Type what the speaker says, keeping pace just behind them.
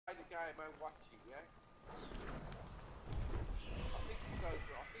game and watch it, yeah? I think it's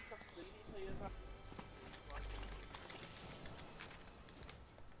over. I think I've seen it here though.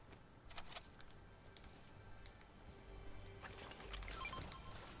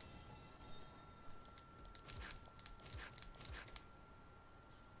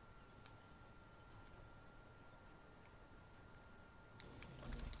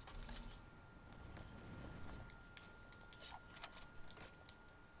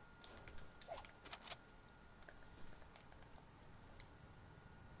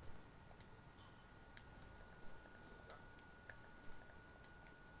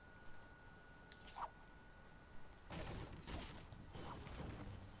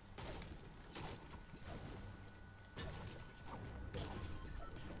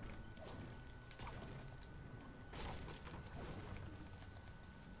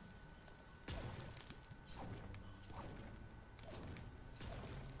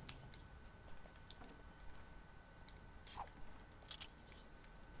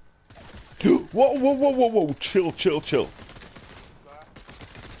 Whoa, whoa, whoa, whoa, whoa, chill, chill, chill.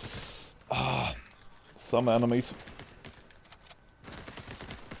 Ah, some enemies.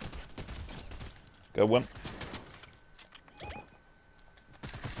 Got one.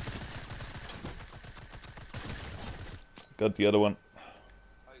 Got the other one.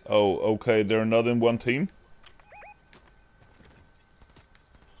 Oh, okay, they're not in one team?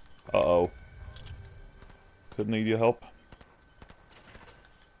 Uh-oh. Could need your help.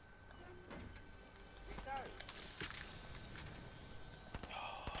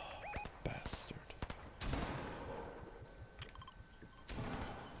 Bastard.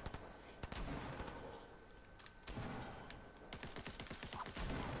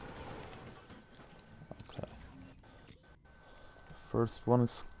 Okay. The first one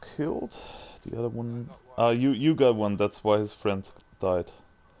is killed. The other one... you got one, that's why his friend died.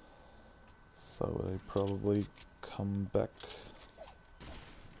 So they probably come back.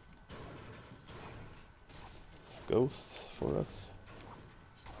 It's ghosts for us.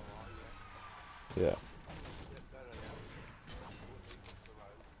 Yeah.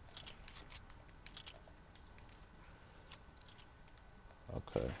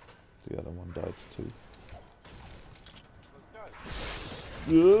 Okay. The other one died too.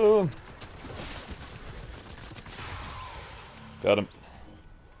 Yeah. Got him.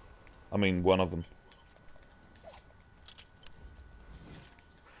 I mean, one of them.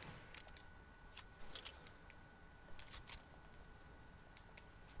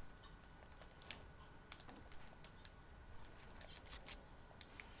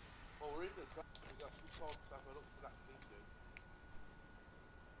 Well, we're in the zone. We've got some time to have a look for that thing, dude.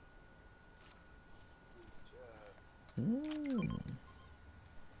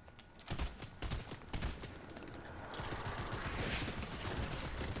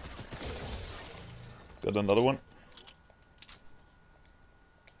 Got another one.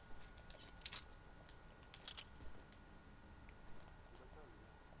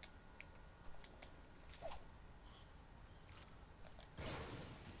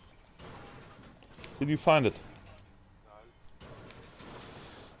 Did you find it? No.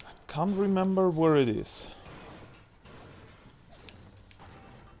 I can't remember where it is.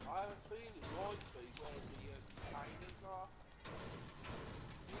 I have a feeling it might be where the containers are.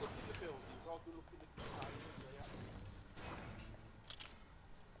 You look in the buildings, I'll go look in the containers there.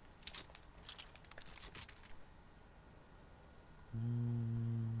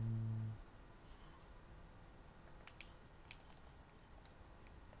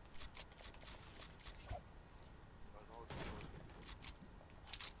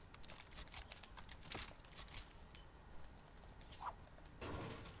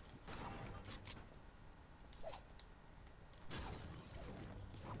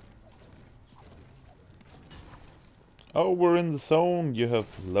 Oh, we're in the zone. You have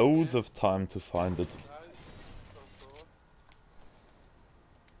loads of time to find it.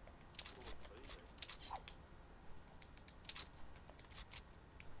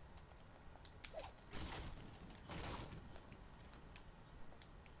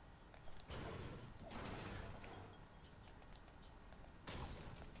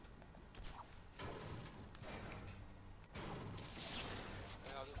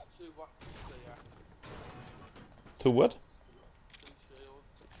 To what?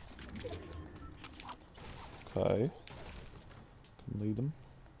 Okay. Can lead them.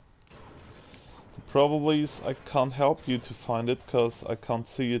 The problem is I can't help you to find it because I can't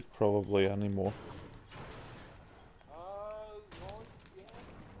see it probably anymore.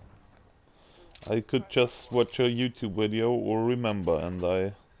 I could just watch a YouTube video or remember, and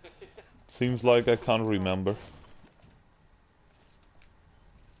it seems like I can't remember.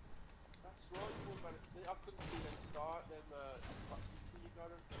 trying to see. I couldn't see them start them boxes till you got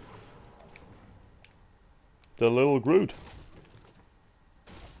them. The little Groot.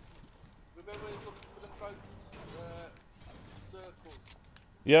 Remember looking for the floating circles?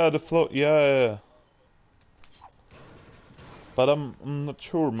 Yeah, the float. Yeah. But I'm not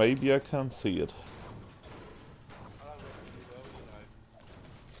sure. Maybe I can't see it. I don't reckon you will, you know.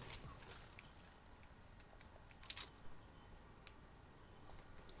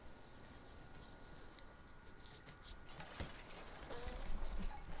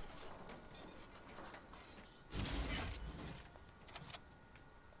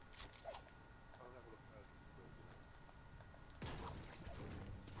 I'll have a look over this building.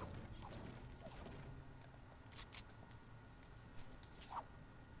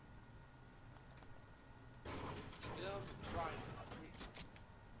 You know, the crane,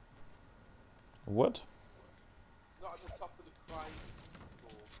 What? it's not at the top of the crane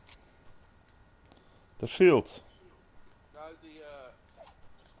floor. The shields. No,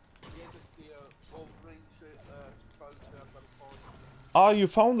 the end of the Wolverine trophy I've got to find. Ah, you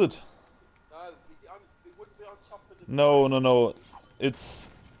found it. No, it wouldn't be on top of the No, crane. no, no.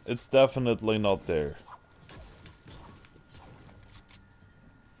 It's definitely not there.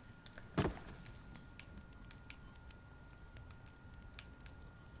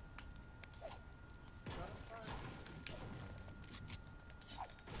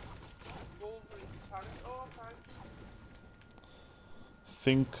 Wolverine's tank. Oh, okay.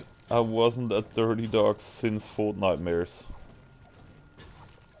 Think I wasn't at Dirty Dogs since Fortnite Mirrors.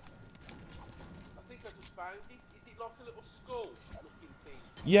 I think I just found it. Is it like a little skull looking thing?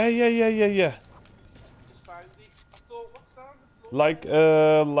 Yeah. Just found it. I thought, what's that on the floor Like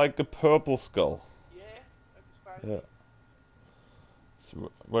a purple skull. there? Yeah, I just found Yeah. it. It's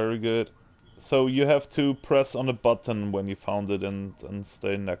very good. So you have to press on a button when you found it and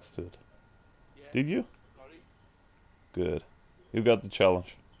stay next to it. Yeah, Did you? got it. Good. You got the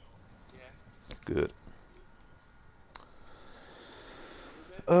challenge. Yeah. Good.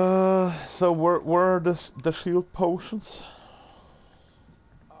 Remember? So where are the shield potions?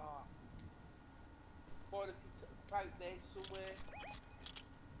 Ah, about there somewhere.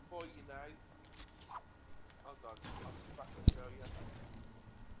 For you now. Hold on, I'll come back and show you.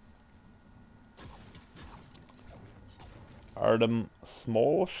 Are them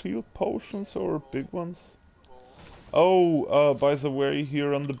small shield potions Yeah, or small, big ones? small. Oh, by the way,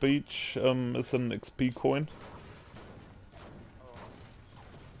 here on the beach is an XP coin. Oh,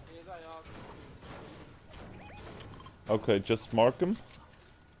 here they are. Okay, just mark them.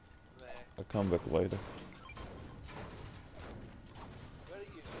 There. I'll come back later. Where are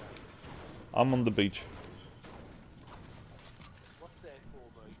you now? I'm on the beach. What's there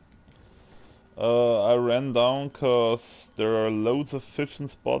for, mate? I ran down cause there are loads of fishing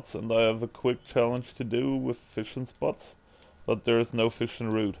spots and I have a quick challenge to do with fishing spots. But there is no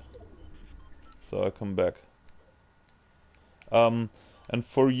fishing route. So I come back. And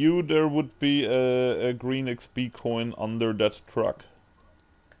for you there would be a green XP coin under that truck.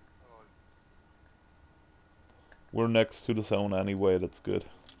 Alright. We're next to the zone anyway, that's good.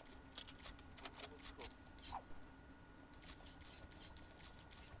 Under the truck.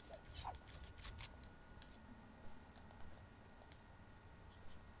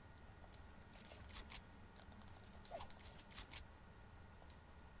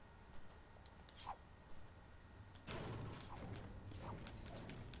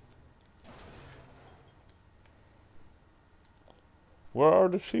 Where are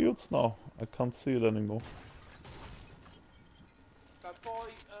the shields now? I can't see it anymore. So buy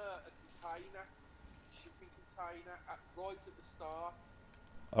a container, shipping container, right at the start.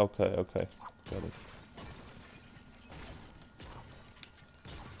 Okay, got it.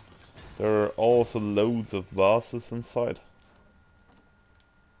 There are also loads of vases inside.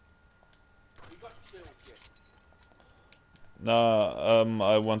 You got chilled yet? Nah,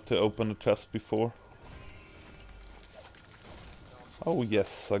 I want to open the chest before. No, Oh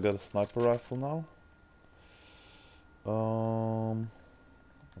yes, I got a sniper rifle now.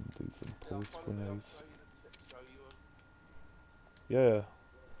 And these I'll impulse follow me, I'll grenades. show you them. Yeah,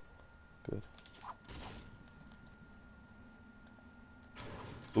 good.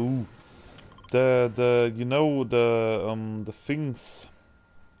 Ooh, you know the things,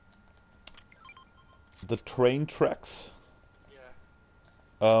 the train tracks. Yeah.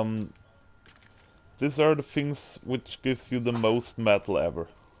 Um, these are the things which gives you the most metal ever.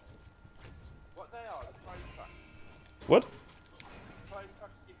 What they are, the train tracks. What? Train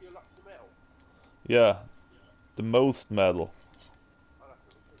tracks give you lots of metal. Yeah, the most metal. I'll have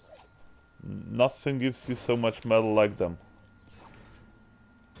to look at that. Nothing gives you so much metal like them.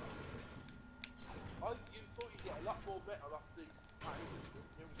 more metal off these containers than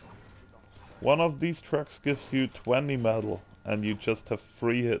everything. One of these trucks gives you 20 metal, and you just have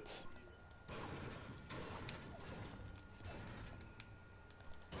 3 hits.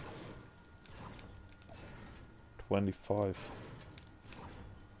 $25.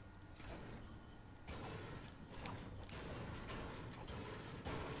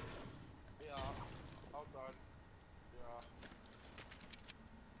 Yeah, hold on. Yeah.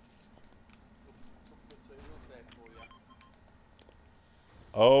 Some materials there for you.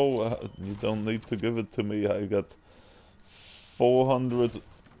 Oh, you don't need to give it to me. I got 400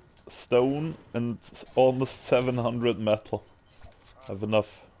 stone and almost 700 metal. I have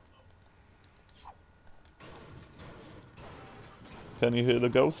enough. Can you hear the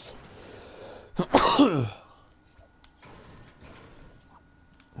ghosts?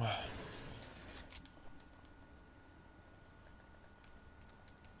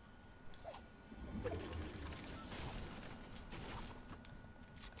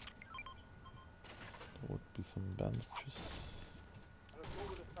 Would be some bandages. And I thought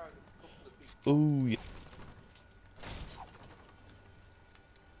we'd have found a couple of big. Ooh, yeah.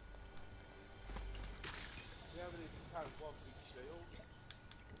 We haven't even found one big shield.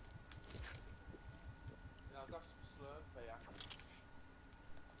 Yeah, I've got some slurp here.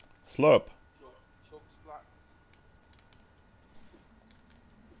 Slurp. Chugs black.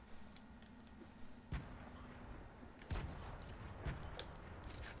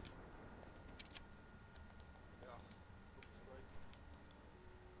 Yeah, looks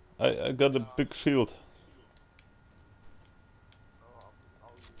great. I got a big shield. Oh,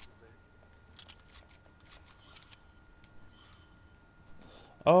 I'll use it then.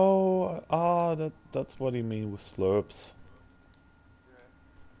 Oh, that's what you mean with slurps.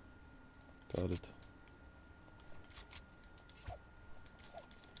 Yeah. Got it.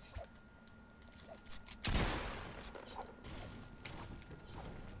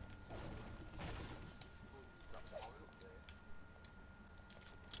 Oh, you've got mine up there.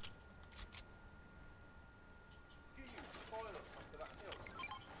 You use the fire on top of that hill.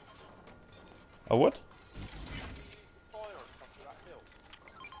 A what? You use the fire on top of that hill.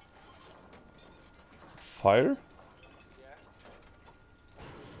 Fire? Yeah.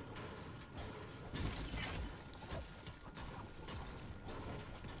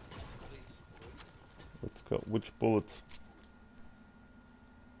 Decent wood. Let's go. Which bullets?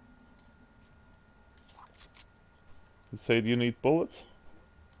 You said you need bullets?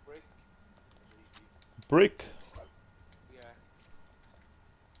 Brick. Easy. Brick? Yeah.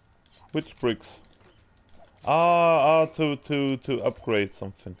 Which bricks? To upgrade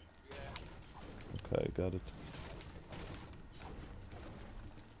something. Yeah. Okay, got it.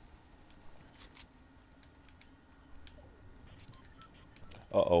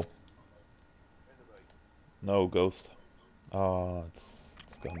 Uh-oh. Anyway. No, ghost.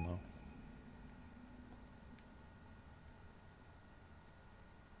 It's gone now.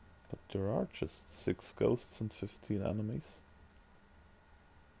 But there are just 6 ghosts and 15 enemies.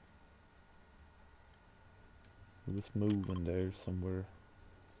 He was moving there somewhere.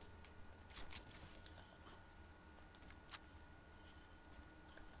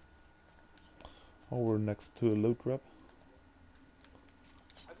 Oh, we're next to a loot wrap.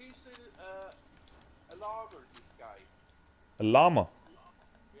 Have you seen a llama in this game? A llama.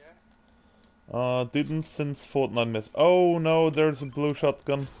 Yeah. Didn't since Fortnite miss. Oh no, there's a blue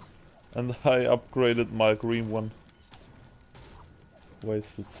shotgun. And I upgraded my green one.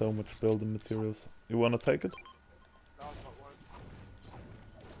 Wasted so much building materials. You wanna take it? No, I've got one.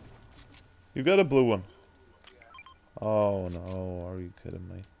 You got a blue one. Yeah. Oh no, are you kidding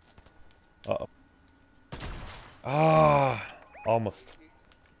me? Uh-oh. Ah, almost.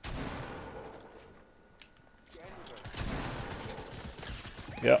 Get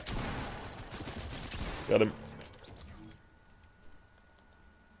anywhere. Yeah. Got him.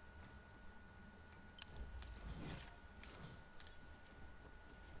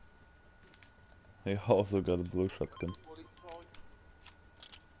 He also got a blue shotgun. Bullets right.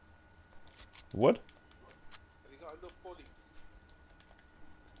 What? Have you got enough bullets?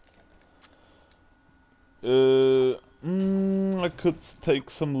 I could take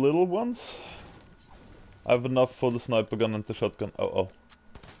some little ones. I have enough for the sniper gun and the shotgun. Oh.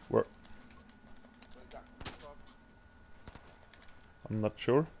 Where? Where's that coming from? I'm not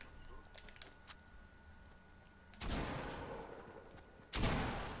sure.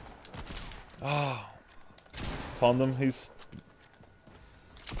 Ah. Found him. He's...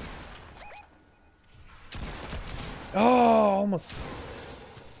 Ah, almost.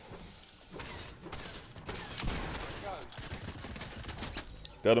 Go.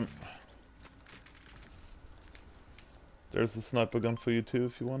 Got him. There's a sniper gun for you too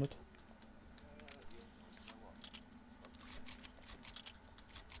if you want it. Yeah. So what?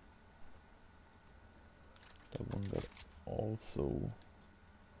 That one got also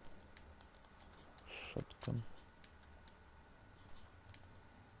shotgun.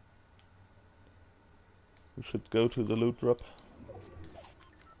 We should go to the loot drop.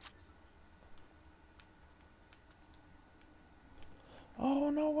 Oh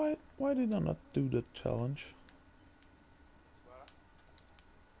no, why did I not do the challenge? Where?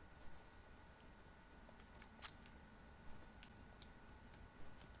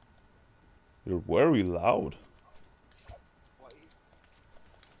 You're very loud. What is?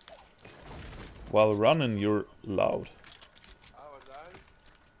 While running, you're loud. Oh, I know.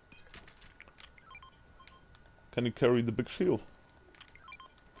 Can you carry the big shield?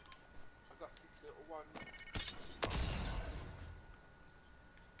 I've got 6 little ones.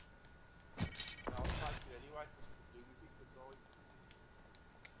 No, I'll take it anyway, because I could do with it, couldn't I?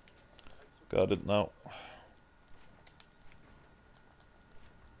 Got it now.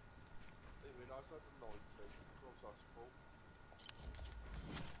 Didn't realise I was a 90. Of course I was full.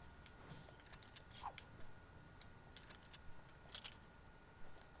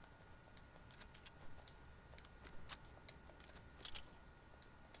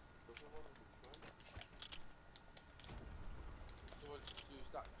 Doesn't want to which way. Someone just use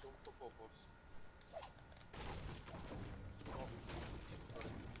that jump above us. Oh, she's got it.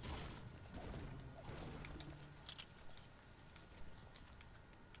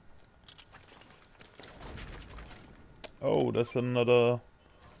 Oh, that's another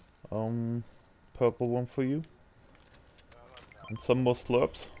purple one for you. Oh, okay. And some more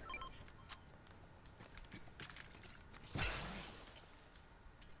slurps.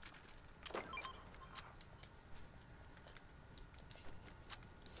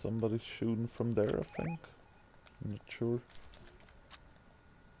 Somebody's shooting from there, I think. I'm not sure.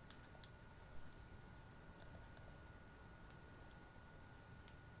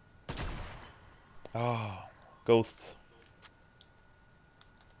 Ah, ghosts.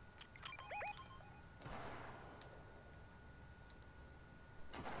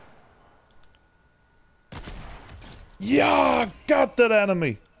 Yeah, got that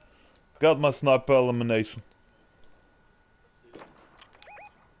enemy. Got my sniper elimination. Let's see.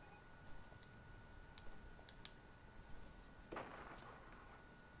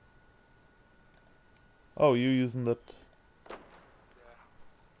 Oh, you using that? Yeah.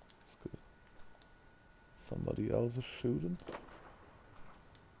 That's good. Somebody else is shooting.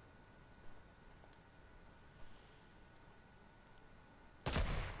 Is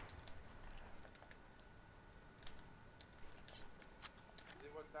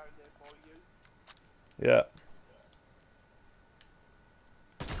anyone down there by you? Yeah.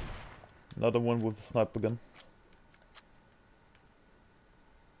 Another one with a sniper gun.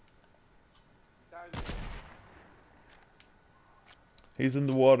 Down there? He's in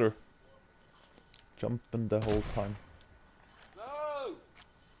the water. Jumping the whole time. No!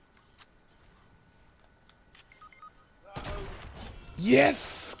 No!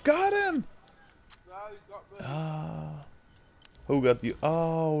 Yes! Got him! No, he's got me! Ah. Who got you?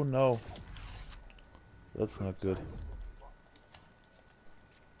 Oh no. That's not good. Change fucking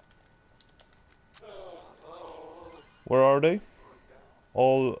boxes. Where are they? Right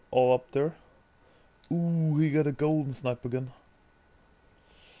there. All up there? Ooh, he got a golden sniper gun.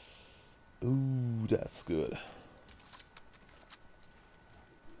 Ooh, that's good.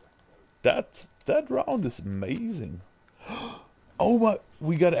 That round is amazing. Oh my,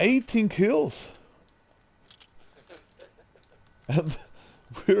 we got 18 kills. And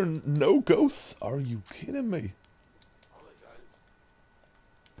we're no ghosts. Are you kidding me? I'll let you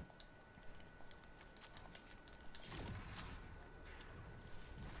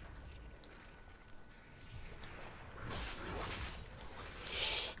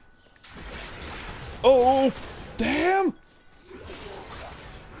go. Oh, damn!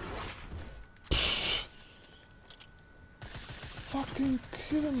 Fucking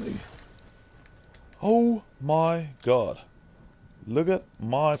kidding me. Oh my god. Look at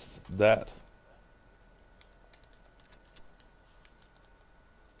my that.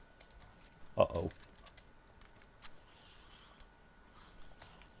 Uh-oh.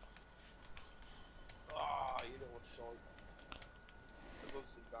 Ah, you know what shite. I've done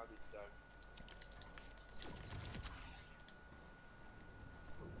some damage though.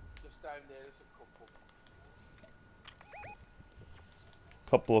 Just down there, there's a couple.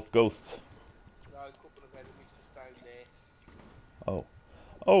 Couple of ghosts. No, a couple of enemies just down there. Oh.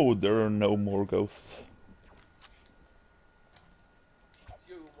 Oh, there are no more ghosts. It's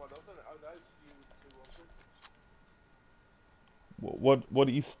you and one other. Oh no, it's you and 2 of them. What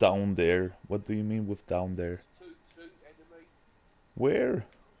is down there? What do you mean with down there? Two enemy Where?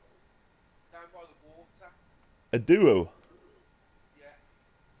 down by the water. A duo? Yeah.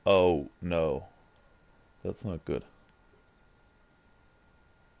 Oh no, that's not good.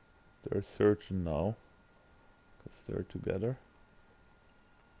 They're searching now, because they're together.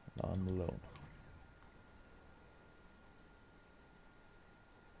 And I'm alone.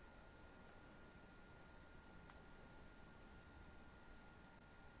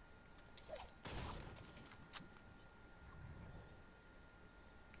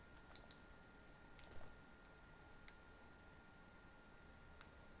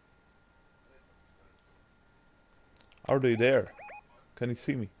 Are they there? Can you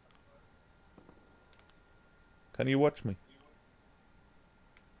see me? Can you watch me?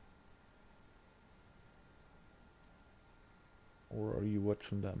 Or are you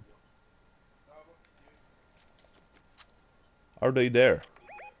watching them? Are they there?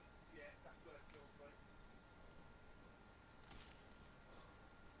 Yeah, that's what I killed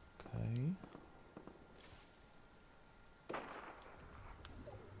me. Okay.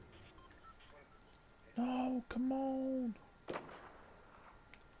 No, come on.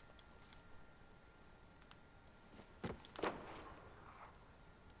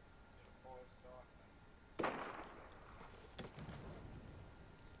 Fire starter.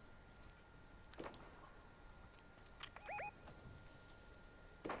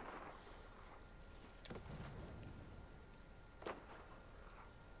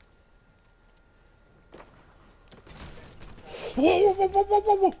 Whoa, whoa, whoa, whoa,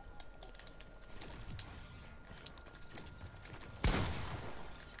 whoa, whoa.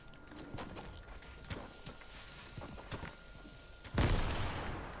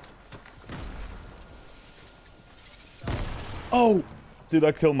 Oh, did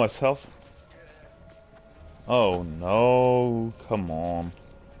I kill myself? Oh no, come on.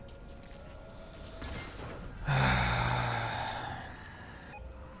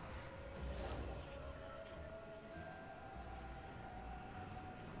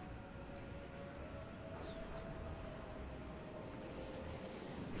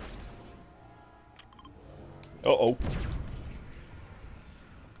 Uh-oh.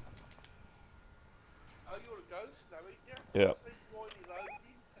 Oh, you're a ghost now, ain't you? Yeah. What's this whiny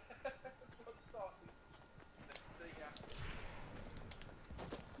loading? What's starting? Let's see ya.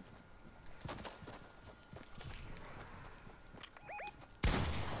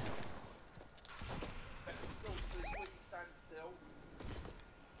 I can still see you when you stand still.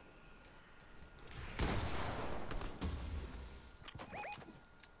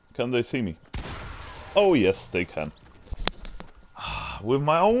 Can they see me? Oh yes, they can. With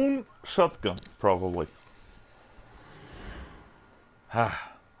my own shotgun, probably.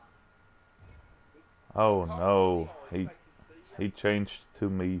 Ah. If you Oh can't see no, the eyes, they can see you. he changed to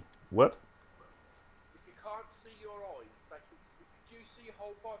me. What? If you can't see your eyes, they can see. Could you see your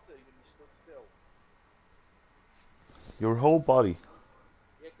whole body when you stood still? Your whole body.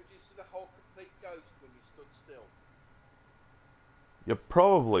 Yeah, could you see the whole complete ghost when you stood still? Yeah,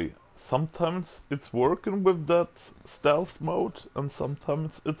 probably. Sometimes it's working with that stealth mode, and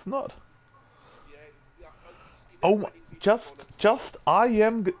sometimes it's not. Yeah, yeah. You never Oh, went invisible just, at all. just I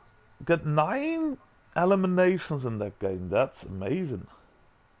am got 9 eliminations in that game. That's amazing.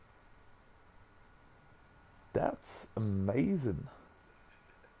 That's amazing.